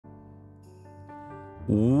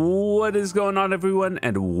What is going on, everyone,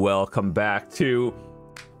 and welcome back to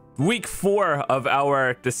week 4 of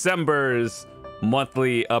our December's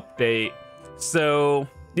monthly update. So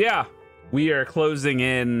yeah, we are closing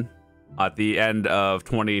in at the end of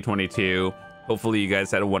 2022. Hopefully you guys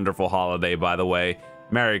had a wonderful holiday, by the way.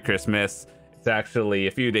 Merry Christmas. It's actually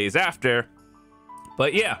a few days after,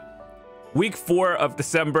 but yeah, week 4 of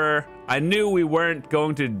December. I knew we weren't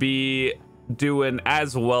going to be doing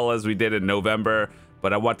as well as we did in November,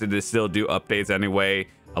 but I wanted to still do updates anyway.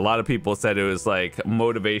 A lot of people said it was like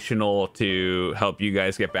motivational to help you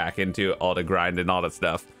guys get back into all the grind and all that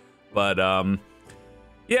stuff. But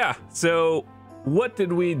yeah, so what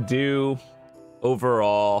did we do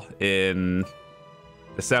overall in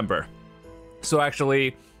December? So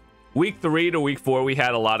actually, week 3 to week 4, we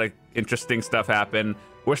had a lot of interesting stuff happen.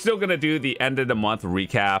 We're still gonna do the end of the month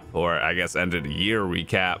recap, or I guess end of the year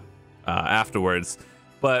recap afterwards.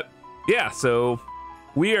 But yeah, so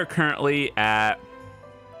we are currently at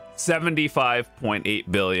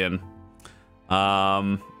 75.8 billion.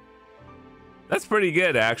 That's pretty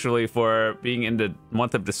good actually for being in the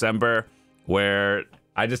month of December, where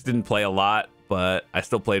I just didn't play a lot, but I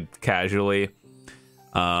still played casually.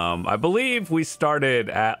 I believe we started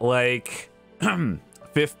at like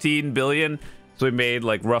 15 billion, so we made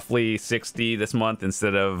like roughly 60 this month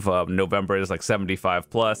instead of November is like 75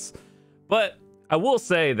 plus. But I will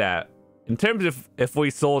say that in terms of if we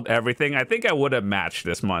sold everything, I think I would have matched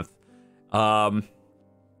this month.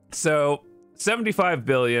 So 75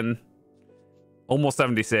 billion, almost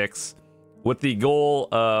 76, with the goal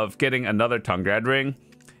of getting another Tungrad ring.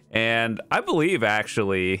 And I believe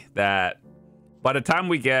actually that by the time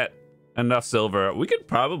we get enough silver, we could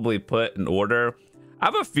probably put an order. I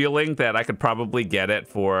have a feeling that I could probably get it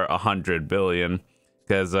for 100 billion,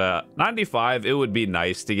 because 95, it would be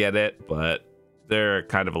nice to get it, but there are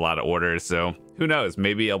kind of a lot of orders, so who knows,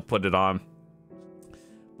 maybe I'll put it on.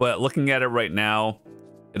 But looking at it right now,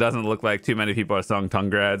 it doesn't look like too many people are selling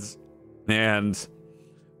Tungrads. And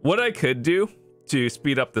what I could do to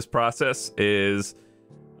speed up this process is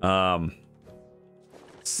sell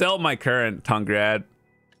my current Tungrad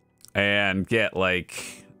and get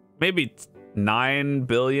like maybe 9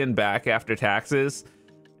 billion back after taxes,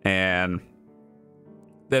 and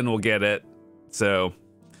then we'll get it. So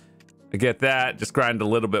I get that, just grind a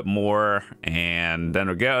little bit more, and then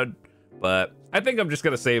we're good. But I think I'm just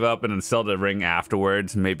gonna save up and then sell the ring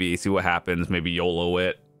afterwards. Maybe see what happens. Maybe YOLO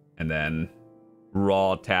it and then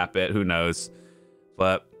raw tap it. Who knows?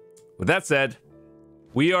 But with that said,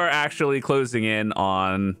 we are actually closing in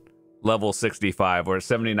on level 65 or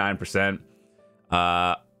 79%.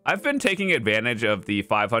 I've been taking advantage of the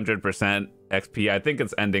 500% XP. I think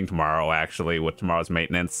it's ending tomorrow, actually, with tomorrow's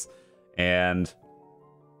maintenance. And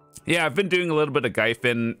yeah, I've been doing a little bit of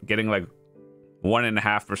Gyfin, getting like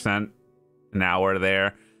 1.5% an hour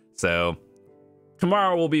there. So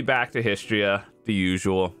tomorrow we'll be back to Histria, the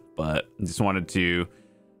usual, but just wanted to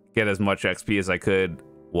get as much XP as I could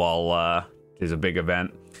while there's a big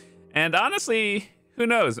event. And honestly, who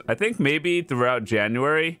knows? I think maybe throughout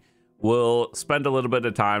January, we'll spend a little bit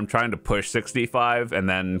of time trying to push 65 and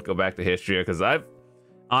then go back to Histria, because I've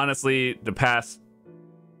honestly, the past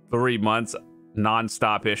 3 months,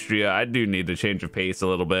 non-stop Histria, I do need to change of pace a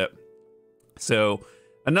little bit. So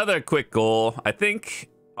another quick goal, I think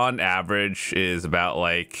on average is about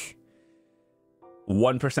like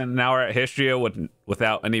 1% an hour at Histria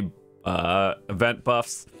without any event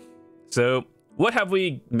buffs. So what have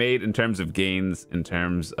we made in terms of gains in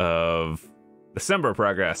terms of December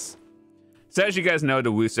progress? So as you guys know,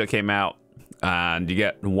 the Wusa came out and you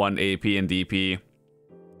get 1 AP and DP,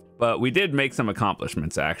 but we did make some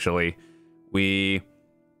accomplishments actually. We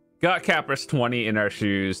got Capris 20 in our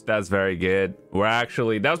shoes. That's very good.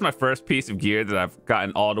 That was my first piece of gear that I've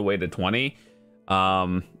gotten all the way to 20.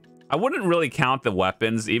 I wouldn't really count the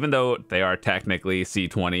weapons, even though they are technically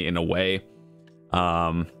C20 in a way.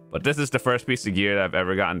 But this is the first piece of gear that I've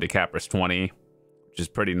ever gotten to Capris 20, which is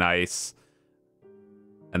pretty nice.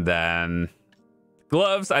 And then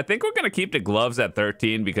gloves, I think we're going to keep the gloves at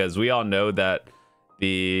 13, because we all know that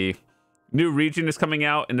the new region is coming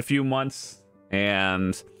out in a few months,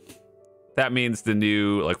 and that means the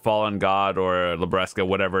new like Fallen God or Libresca,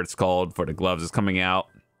 whatever it's called, for the gloves is coming out.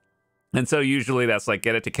 And so usually that's like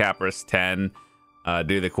get it to Capris 10,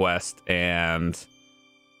 do the quest, and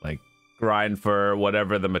like grind for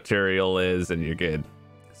whatever the material is, and you're good.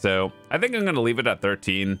 So I think I'm going to leave it at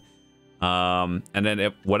 13. And then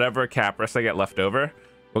if whatever Capris I get left over,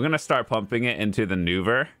 we're going to start pumping it into the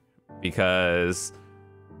Nuver, because,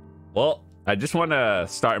 well, I just want to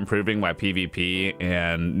start improving my PvP,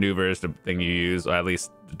 and Nuver is the thing you use, or at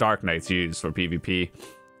least Dark Knights use for PvP.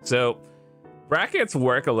 So brackets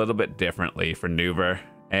work a little bit differently for Nuver,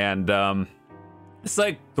 and it's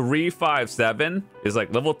like 3, 5, 7 is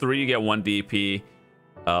like level 3 you get 1 DP,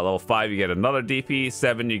 level 5 you get another DP,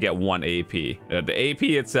 7 you get 1 AP. The AP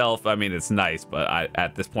itself, I mean, it's nice, but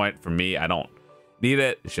at this point for me, I don't need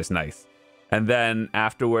it. It's just nice. And then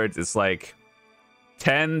afterwards it's like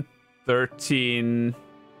 10, 13,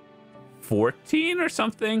 14 or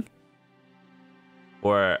something,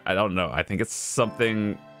 or I don't know, I think it's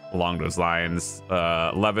something along those lines,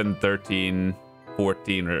 11, 13,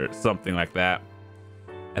 14 or something like that.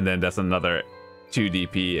 And then that's another 2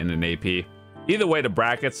 DP and an AP. Either way, the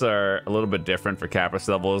brackets are a little bit different for Capris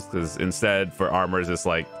levels, because instead for armors it's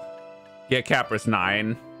like get Capris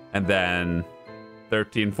 9 and then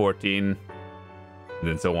 13, 14 and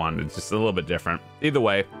then so on. It's just a little bit different. Either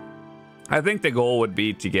way, I think the goal would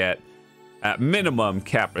be to get at minimum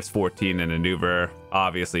Capris 14 in a Nuver.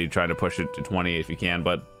 Obviously try to push it to 20 if you can,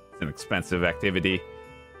 but it's an expensive activity.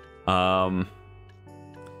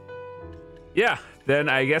 Yeah, then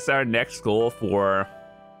I guess our next goal for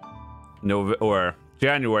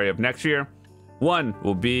January of next year, one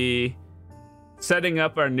will be setting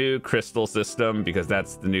up our new crystal system, because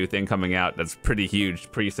that's the new thing coming out. That's pretty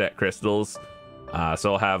huge, preset crystals.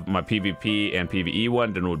 So I'll have my PvP and PvE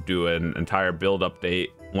one, then we'll do an entire build update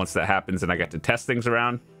once that happens and I get to test things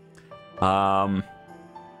around.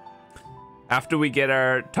 After we get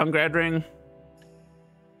our Tungrad ring,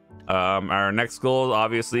 our next goal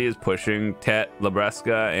obviously is pushing Tet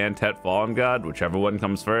Labreska and Tet Fallen God, whichever one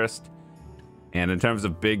comes first. And in terms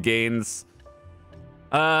of big gains,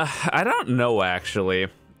 I don't know actually.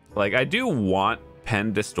 Like, I do want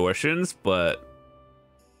pen distortions, but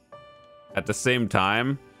at the same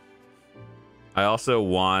time, I also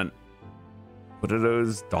want, what are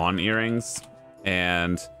those, dawn earrings?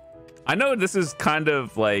 And I know this is kind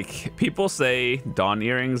of like, people say dawn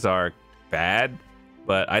earrings are bad,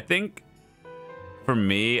 but I think for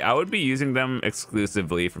me, I would be using them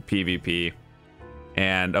exclusively for PvP.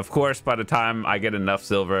 And of course, by the time I get enough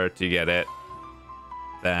silver to get it,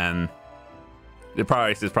 then the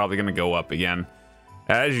price is probably going to go up again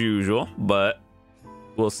as usual, but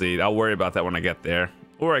we'll see. I'll worry about that when I get there.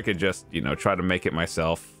 Or I could just, you know, try to make it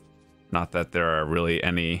myself. Not that there are really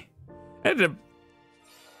any. And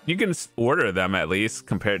you can order them at least,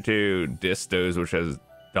 compared to Distos, which has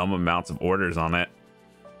dumb amounts of orders on it.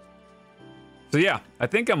 So yeah, I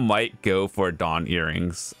think I might go for dawn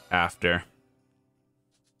earrings after.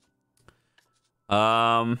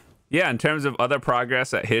 Yeah, in terms of other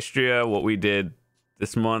progress at Histria, what we did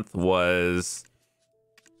this month was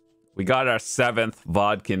we got our 7th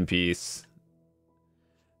Vodkin piece.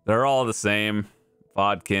 They're all the same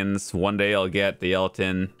Vodkins. One day I'll get the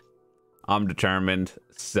Elton. I'm determined.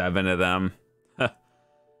 7 of them.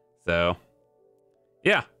 So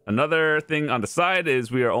yeah, another thing on the side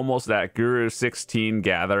is we are almost at Guru 16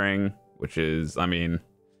 gathering, which is, I mean,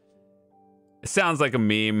 it sounds like a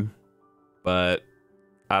meme, but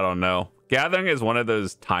I don't know. Gathering is one of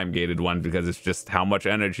those time-gated ones, because it's just how much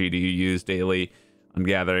energy do you use daily on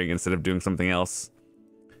gathering instead of doing something else.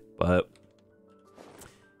 But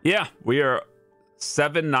yeah, we are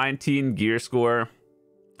 719 gear score.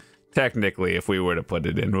 Technically, if we were to put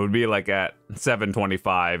it in, it would be like at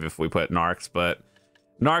 725 if we put Narcs, but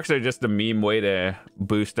Narcs are just a meme way to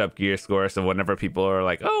boost up gear score. So whenever people are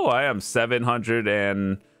like, oh, I am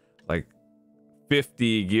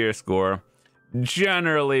 750 gear score,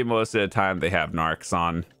 generally most of the time they have Narcs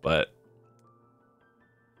on, but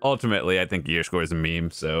ultimately I think gear score is a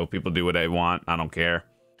meme, so people do what they want. I don't care.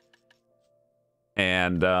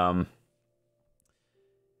 And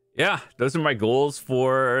yeah, those are my goals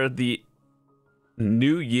for the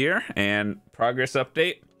new year and progress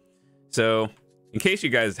update. So in case you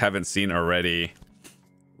guys haven't seen already,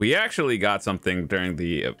 we actually got something during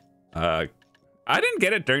the I didn't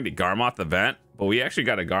get it during the Garmoth event, but we actually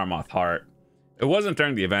got a Garmoth heart. It wasn't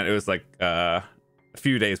during the event, it was like a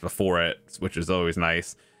few days before it, which is always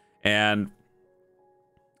nice. And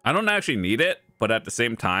I don't actually need it, but at the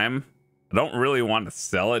same time, I don't really want to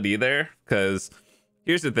sell it either, because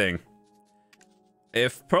here's the thing.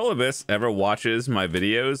 If Prolibus ever watches my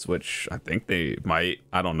videos, which I think they might,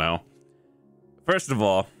 I don't know. First of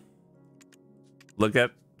all, look at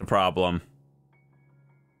the problem.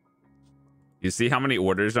 You see how many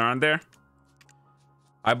orders are on there?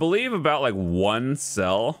 I believe about like 1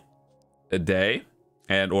 sell a day,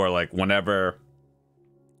 and or like whenever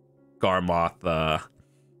Garmoth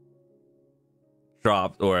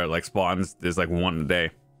drops or like spawns, there's like 1 a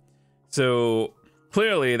day. So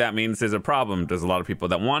clearly that means there's a problem. There's a lot of people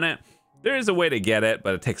that want it, there is a way to get it,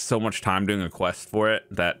 but it takes so much time doing a quest for it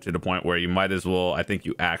that to the point where you might as well, I think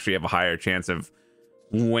you actually have a higher chance of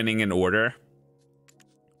winning an order.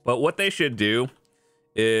 But what they should do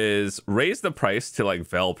is raise the price to like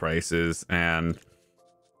Vel prices, and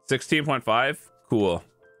 16.5, cool.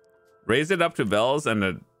 Raise it up to Vels and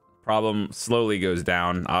the problem slowly goes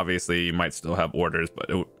down. Obviously, you might still have orders, but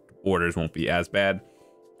orders won't be as bad.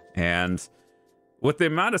 And with the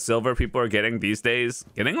amount of silver people are getting these days,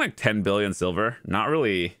 getting like 10 billion silver, not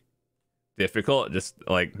really difficult. Just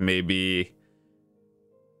like maybe,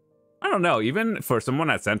 I don't know, even for someone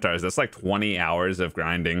at Centaurs, that's like 20 hours of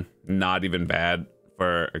grinding. Not even bad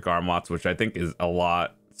for Garmots, which I think is a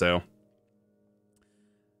lot. So,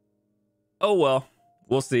 oh well,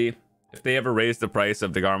 we'll see. If they ever raise the price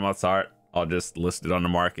of the Garmot's heart, I'll just list it on the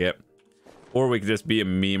market. Or we could just be a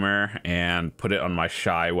memer and put it on my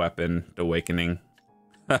shy weapon, the Awakening.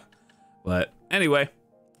 But anyway,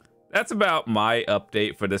 that's about my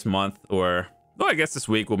update for this month. Or, well, I guess this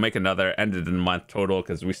week we'll make another end of the month total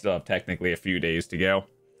because we still have technically a few days to go.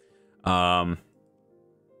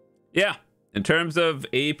 Yeah, in terms of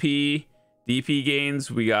AP, DP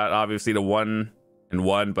gains, we got obviously the 1 and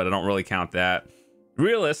 1, but I don't really count that.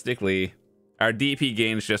 Realistically, our DP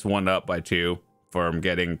gains just went up by 2 from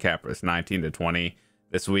getting Capris 19 to 20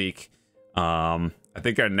 this week. I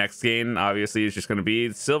think our next gain obviously is just going to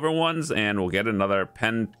be silver ones, and we'll get another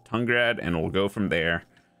Pen Tungrad, and we'll go from there.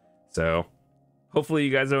 So hopefully you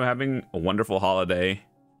guys are having a wonderful holiday.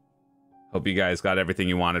 Hope you guys got everything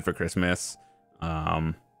you wanted for Christmas.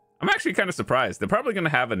 I'm actually kind of surprised. They're probably going to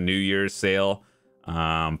have a New Year's sale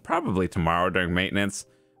probably tomorrow during maintenance,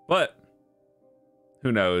 but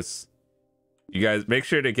who knows. You guys make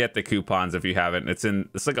sure to get the coupons if you haven't. It's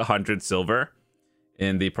like 100 silver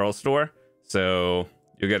in the Pearl store, so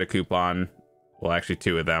you'll get a coupon. Well, actually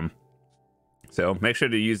 2 of them, so make sure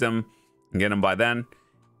to use them and get them by then.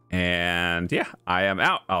 And yeah, I am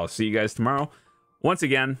out. I'll see you guys tomorrow. Once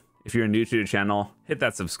again, if you're new to the channel, hit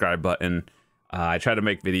that subscribe button. I try to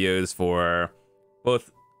make videos for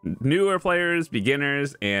both newer players,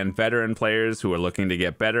 beginners, and veteran players who are looking to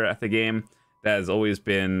get better at the game. That has always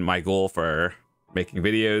been my goal for making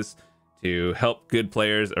videos, to help good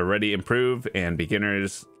players already improve and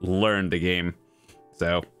beginners learn the game.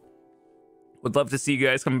 So would love to see you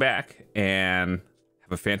guys come back and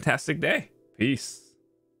have a fantastic day. Peace.